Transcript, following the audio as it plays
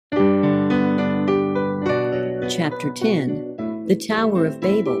Chapter 10, The Tower of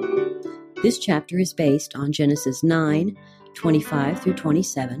Babel. This chapter is based on Genesis 9, 25 through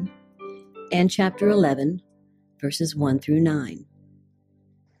 27, and chapter 11, verses 1 through 9.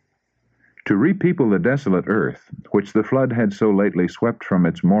 To repeople the desolate earth, which the flood had so lately swept from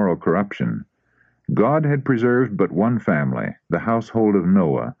its moral corruption, God had preserved but one family, the household of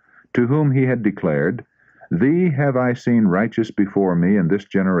Noah, to whom he had declared, "Thee have I seen righteous before me in this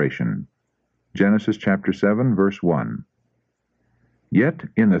generation." Genesis chapter 7, verse 1. Yet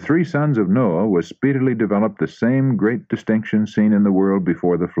in the three sons of Noah was speedily developed the same great distinction seen in the world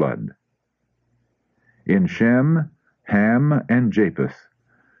before the flood. In Shem, Ham, and Japheth,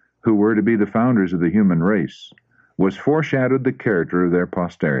 who were to be the founders of the human race, was foreshadowed the character of their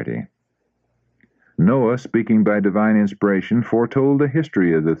posterity. Noah, speaking by divine inspiration, foretold the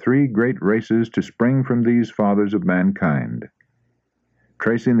history of the three great races to spring from these fathers of mankind.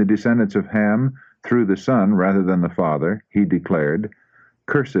 Tracing the descendants of Ham through the son rather than the father, he declared,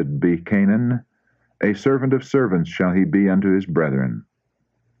 "Cursed be Canaan, a servant of servants shall he be unto his brethren."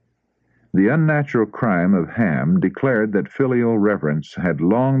 The unnatural crime of Ham declared that filial reverence had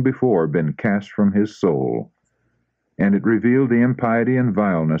long before been cast from his soul, and it revealed the impiety and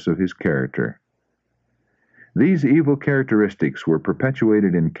vileness of his character. These evil characteristics were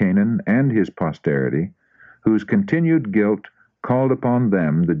perpetuated in Canaan and his posterity, whose continued guilt called upon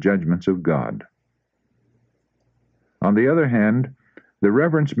them the judgments of God. On the other hand, the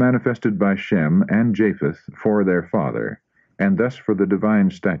reverence manifested by Shem and Japheth for their father, and thus for the divine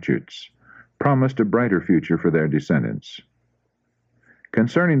statutes, promised a brighter future for their descendants.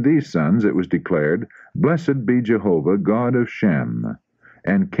 Concerning these sons it was declared, "Blessed be Jehovah, God of Shem,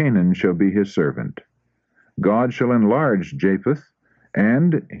 and Canaan shall be his servant. God shall enlarge Japheth,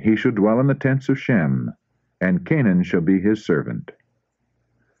 and he shall dwell in the tents of Shem, and Canaan shall be his servant."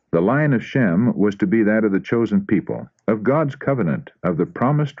 The line of Shem was to be that of the chosen people, of God's covenant, of the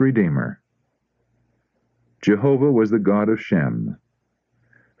promised Redeemer. Jehovah was the God of Shem.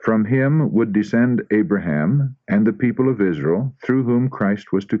 From him would descend Abraham and the people of Israel, through whom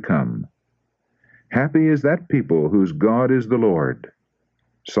Christ was to come. Happy is that people whose God is the Lord.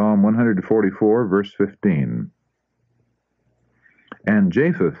 Psalm 144, verse 15. And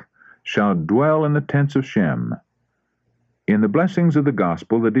Japheth shall dwell in the tents of Shem. In the blessings of the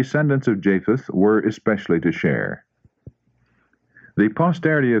gospel, the descendants of Japheth were especially to share. The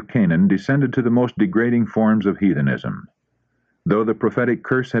posterity of Canaan descended to the most degrading forms of heathenism. Though the prophetic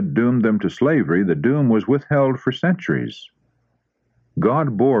curse had doomed them to slavery, the doom was withheld for centuries.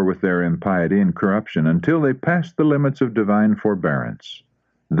 God bore with their impiety and corruption until they passed the limits of divine forbearance.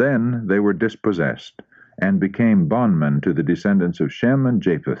 Then they were dispossessed and became bondmen to the descendants of Shem and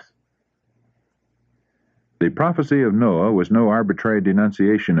Japheth. The prophecy of Noah was no arbitrary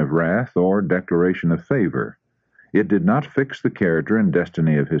denunciation of wrath or declaration of favor. It did not fix the character and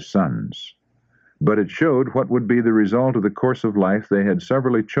destiny of his sons, but it showed what would be the result of the course of life they had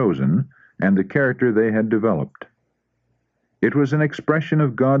severally chosen and the character they had developed. It was an expression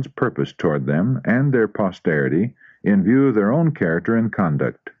of God's purpose toward them and their posterity in view of their own character and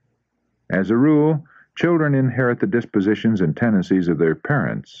conduct. As a rule, children inherit the dispositions and tendencies of their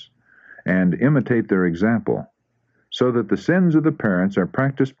parents and imitate their example, so that the sins of the parents are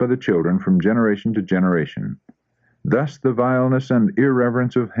practiced by the children from generation to generation. Thus the vileness and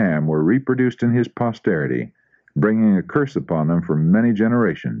irreverence of Ham were reproduced in his posterity, bringing a curse upon them for many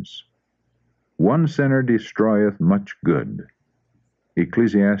generations. One sinner destroyeth much good.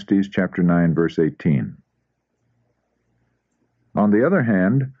 Ecclesiastes chapter 9, verse 18. On the other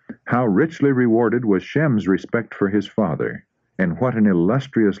hand, how richly rewarded was Shem's respect for his father, and what an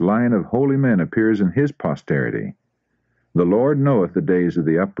illustrious line of holy men appears in his posterity. The Lord knoweth the days of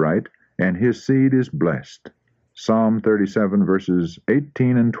the upright, and his seed is blessed. Psalm 37, verses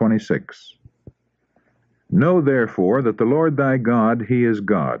 18 and 26. Know therefore that the Lord thy God, he is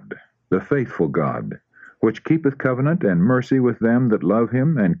God, the faithful God, which keepeth covenant and mercy with them that love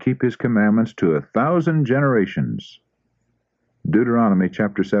him, and keep his commandments to 1,000 generations. Deuteronomy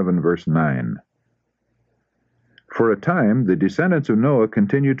chapter 7, verse 9. For a time, the descendants of Noah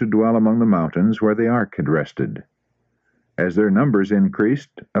continued to dwell among the mountains where the ark had rested. As their numbers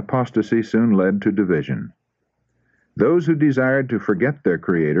increased, apostasy soon led to division. Those who desired to forget their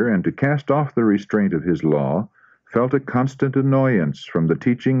Creator and to cast off the restraint of his law felt a constant annoyance from the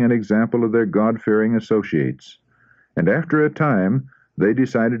teaching and example of their God-fearing associates, and after a time they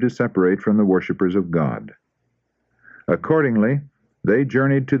decided to separate from the worshippers of God. Accordingly, they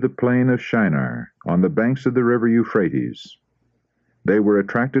journeyed to the plain of Shinar, on the banks of the river Euphrates. They were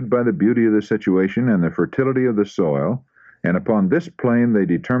attracted by the beauty of the situation and the fertility of the soil, and upon this plain they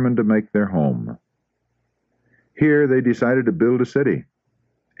determined to make their home. Here they decided to build a city,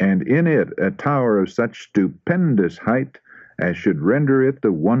 and in it a tower of such stupendous height as should render it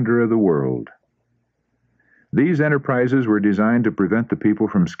the wonder of the world. These enterprises were designed to prevent the people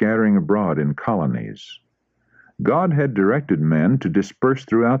from scattering abroad in colonies. God had directed men to disperse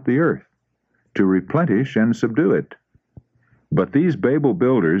throughout the earth, to replenish and subdue it. But these Babel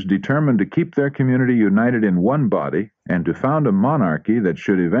builders determined to keep their community united in one body and to found a monarchy that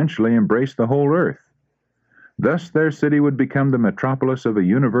should eventually embrace the whole earth. Thus their city would become the metropolis of a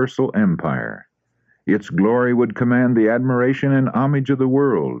universal empire. Its glory would command the admiration and homage of the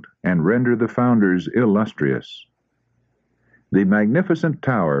world and render the founders illustrious. The magnificent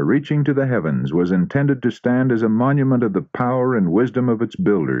tower reaching to the heavens was intended to stand as a monument of the power and wisdom of its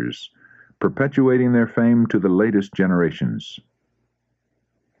builders, perpetuating their fame to the latest generations.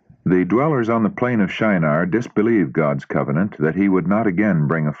 The dwellers on the plain of Shinar disbelieved God's covenant that he would not again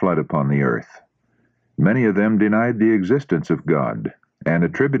bring a flood upon the earth. Many of them denied the existence of God and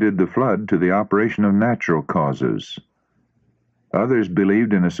attributed the flood to the operation of natural causes. Others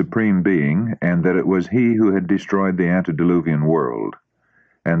believed in a supreme being and that it was he who had destroyed the antediluvian world,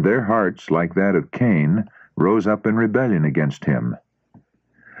 and their hearts, like that of Cain, rose up in rebellion against him.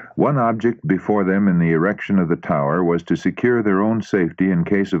 One object before them in the erection of the tower was to secure their own safety in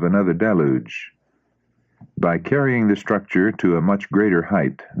case of another deluge. By carrying the structure to a much greater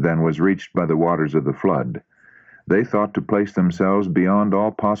height than was reached by the waters of the flood, they thought to place themselves beyond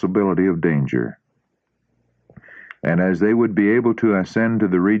all possibility of danger. And as they would be able to ascend to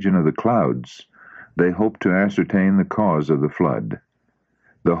the region of the clouds, they hoped to ascertain the cause of the flood.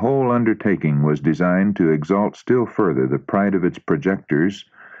 The whole undertaking was designed to exalt still further the pride of its projectors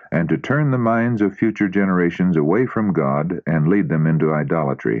and to turn the minds of future generations away from God and lead them into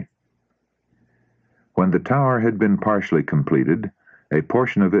idolatry. When the tower had been partially completed, a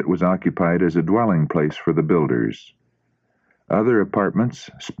portion of it was occupied as a dwelling place for the builders. Other apartments,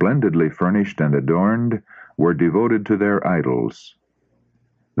 splendidly furnished and adorned, were devoted to their idols.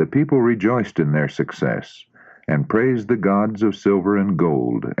 The people rejoiced in their success, and praised the gods of silver and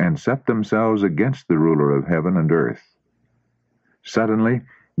gold, and set themselves against the ruler of heaven and earth. Suddenly,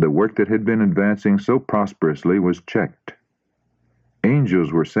 the work that had been advancing so prosperously was checked.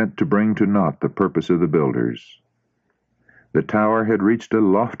 Angels were sent to bring to naught the purpose of the builders. The tower had reached a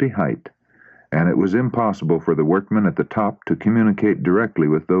lofty height, and it was impossible for the workmen at the top to communicate directly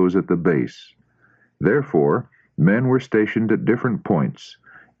with those at the base. Therefore, men were stationed at different points,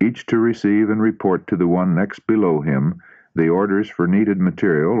 each to receive and report to the one next below him the orders for needed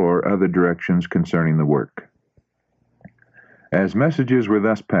material or other directions concerning the work. As messages were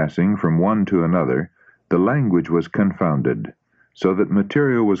thus passing from one to another, the language was confounded, so that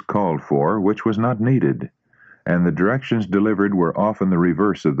material was called for which was not needed, and the directions delivered were often the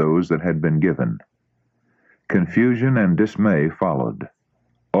reverse of those that had been given. Confusion and dismay followed.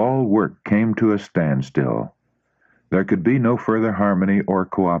 All work came to a standstill. There could be no further harmony or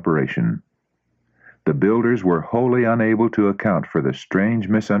cooperation. The builders were wholly unable to account for the strange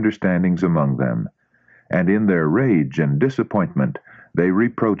misunderstandings among them, and in their rage and disappointment they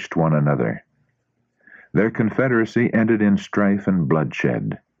reproached one another. Their confederacy ended in strife and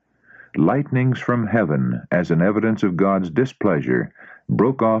bloodshed. Lightnings from heaven, as an evidence of God's displeasure,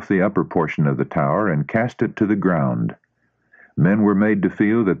 broke off the upper portion of the tower and cast it to the ground. Men were made to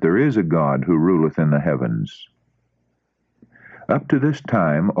feel that there is a God who ruleth in the heavens. Up to this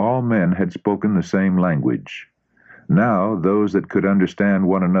time all men had spoken the same language. Now those that could understand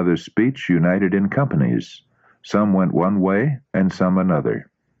one another's speech united in companies. Some went one way, and some another.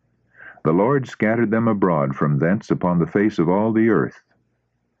 The Lord scattered them abroad from thence upon the face of all the earth.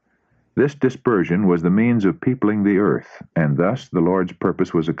 This dispersion was the means of peopling the earth, and thus the Lord's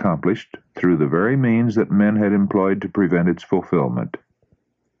purpose was accomplished through the very means that men had employed to prevent its fulfillment.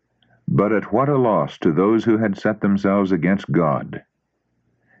 But at what a loss to those who had set themselves against God!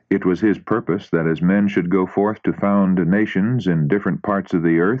 It was his purpose that as men should go forth to found nations in different parts of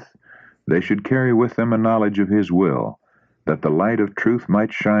the earth, they should carry with them a knowledge of his will, that the light of truth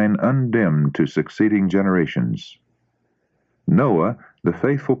might shine undimmed to succeeding generations. Noah, the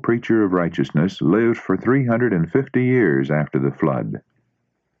faithful preacher of righteousness, lived for 350 years after the flood.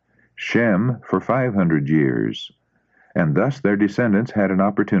 Shem for 500 years, and thus their descendants had an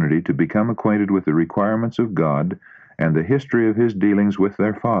opportunity to become acquainted with the requirements of God and the history of his dealings with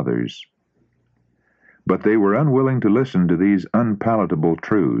their fathers. But they were unwilling to listen to these unpalatable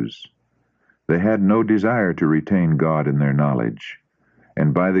truths. They had no desire to retain God in their knowledge,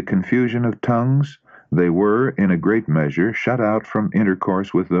 and by the confusion of tongues they were, in a great measure, shut out from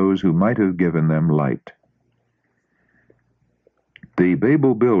intercourse with those who might have given them light. The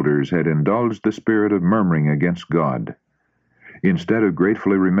Babel builders had indulged the spirit of murmuring against God. Instead of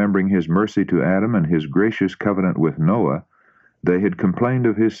gratefully remembering his mercy to Adam and his gracious covenant with Noah, they had complained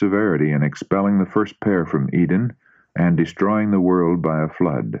of his severity in expelling the first pair from Eden and destroying the world by a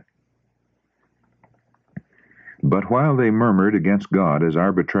flood. But while they murmured against God as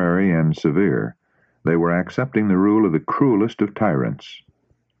arbitrary and severe, they were accepting the rule of the cruelest of tyrants.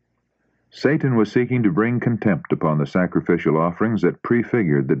 Satan was seeking to bring contempt upon the sacrificial offerings that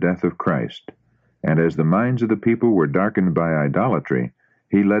prefigured the death of Christ, and as the minds of the people were darkened by idolatry,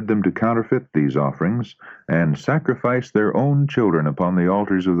 he led them to counterfeit these offerings and sacrifice their own children upon the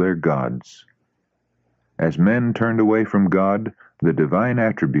altars of their gods. As men turned away from God, the divine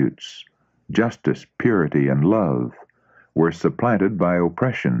attributes, justice, purity, and love, were supplanted by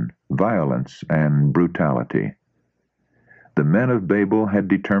oppression, violence, and brutality. The men of Babel had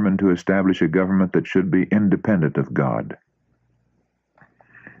determined to establish a government that should be independent of God.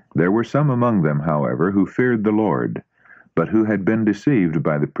 There were some among them, however, who feared the Lord, but who had been deceived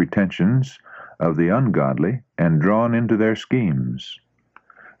by the pretensions of the ungodly and drawn into their schemes.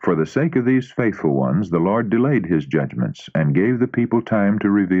 For the sake of these faithful ones, the Lord delayed his judgments and gave the people time to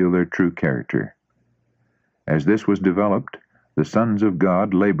reveal their true character. As this was developed, the sons of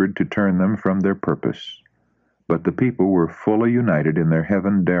God labored to turn them from their purpose, but the people were fully united in their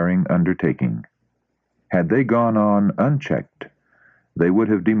heaven-daring undertaking. Had they gone on unchecked, they would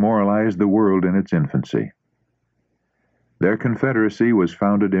have demoralized the world in its infancy. Their confederacy was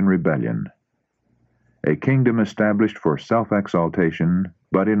founded in rebellion, a kingdom established for self-exaltation,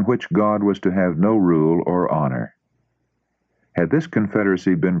 but in which God was to have no rule or honor. Had this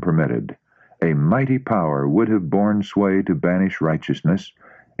confederacy been permitted, a mighty power would have borne sway to banish righteousness,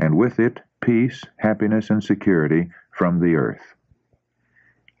 and with it peace, happiness, and security from the earth.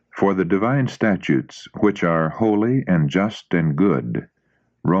 For the divine statutes, which are holy and just and good,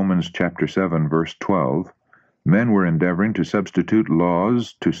 Romans chapter 7, verse 12, men were endeavoring to substitute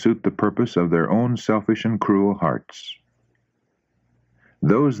laws to suit the purpose of their own selfish and cruel hearts.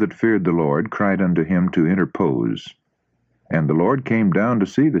 Those that feared the Lord cried unto him to interpose, and the Lord came down to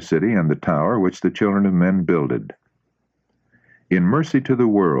see the city and the tower which the children of men builded. In mercy to the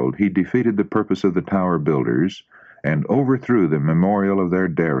world he defeated the purpose of the tower builders, and overthrew the memorial of their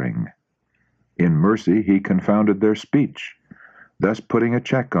daring. In mercy he confounded their speech, thus putting a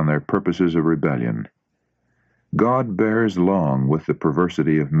check on their purposes of rebellion. God bears long with the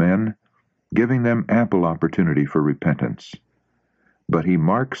perversity of men, giving them ample opportunity for repentance. But he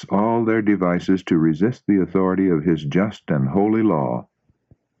marks all their devices to resist the authority of his just and holy law.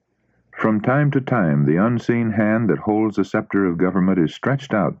 From time to time, the unseen hand that holds the scepter of government is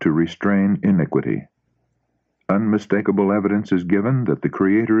stretched out to restrain iniquity. Unmistakable evidence is given that the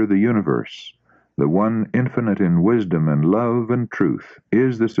Creator of the universe, the one infinite in wisdom and love and truth,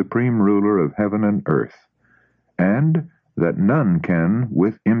 is the supreme ruler of heaven and earth, and that none can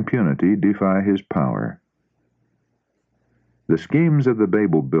with impunity defy his power. The schemes of the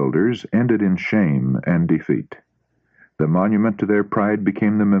Babel builders ended in shame and defeat. The monument to their pride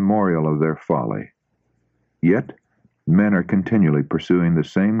became the memorial of their folly. Yet, men are continually pursuing the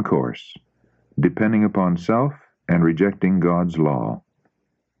same course, depending upon self and rejecting God's law.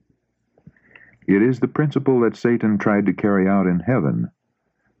 It is the principle that Satan tried to carry out in heaven,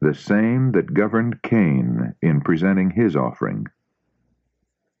 the same that governed Cain in presenting his offering.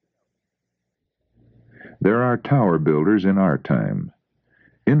 There are tower builders in our time.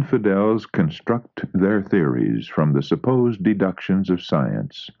 Infidels construct their theories from the supposed deductions of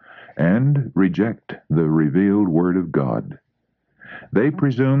science and reject the revealed Word of God. They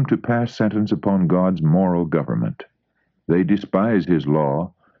presume to pass sentence upon God's moral government. They despise his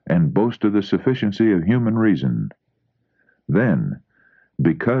law and boast of the sufficiency of human reason. Then,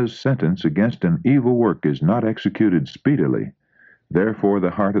 because sentence against an evil work is not executed speedily, therefore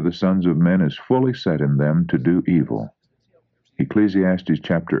the heart of the sons of men is fully set in them to do evil. Ecclesiastes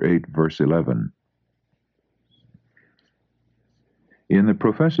chapter 8, verse 11. In the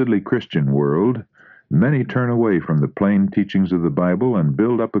professedly Christian world, many turn away from the plain teachings of the Bible and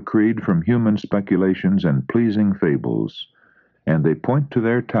build up a creed from human speculations and pleasing fables, and they point to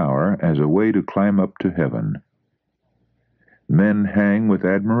their tower as a way to climb up to heaven. Men hang with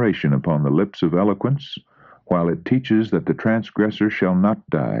admiration upon the lips of eloquence, while it teaches that the transgressor shall not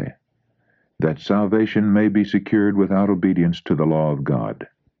die, that salvation may be secured without obedience to the law of God.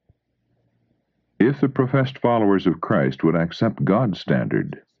 If the professed followers of Christ would accept God's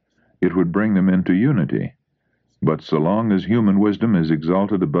standard, it would bring them into unity. But so long as human wisdom is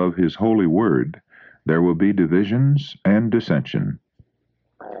exalted above his holy word, there will be divisions and dissension.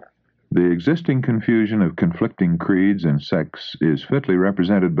 The existing confusion of conflicting creeds and sects is fitly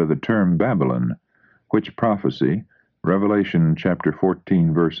represented by the term Babylon, which prophecy, Revelation chapter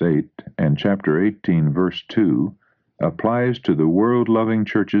 14 verse 8 and chapter 18 verse 2, applies to the world-loving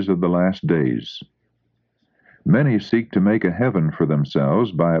churches of the last days. Many seek to make a heaven for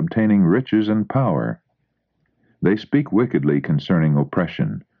themselves by obtaining riches and power. They speak wickedly concerning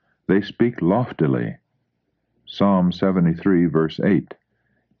oppression. They speak loftily. Psalm 73 verse 8,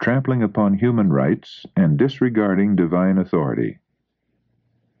 trampling upon human rights and disregarding divine authority.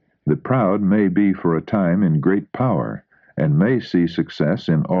 The proud may be for a time in great power, and may see success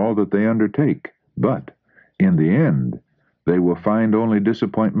in all that they undertake, but in the end they will find only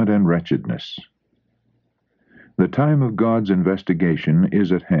disappointment and wretchedness. The time of God's investigation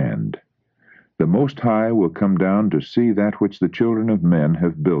is at hand. The Most High will come down to see that which the children of men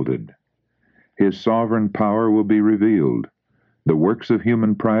have builded. His sovereign power will be revealed. The works of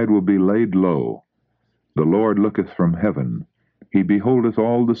human pride will be laid low. The Lord looketh from heaven. He beholdeth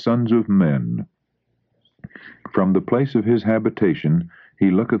all the sons of men. From the place of his habitation he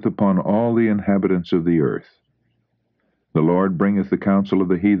looketh upon all the inhabitants of the earth. The Lord bringeth the counsel of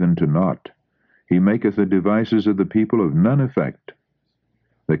the heathen to naught. He maketh the devices of the people of none effect.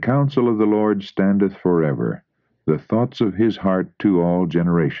 The counsel of the Lord standeth forever, the thoughts of his heart to all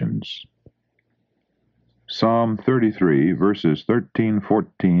generations. Psalm 33, verses 13,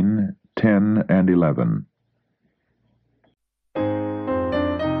 14, 10, and 11.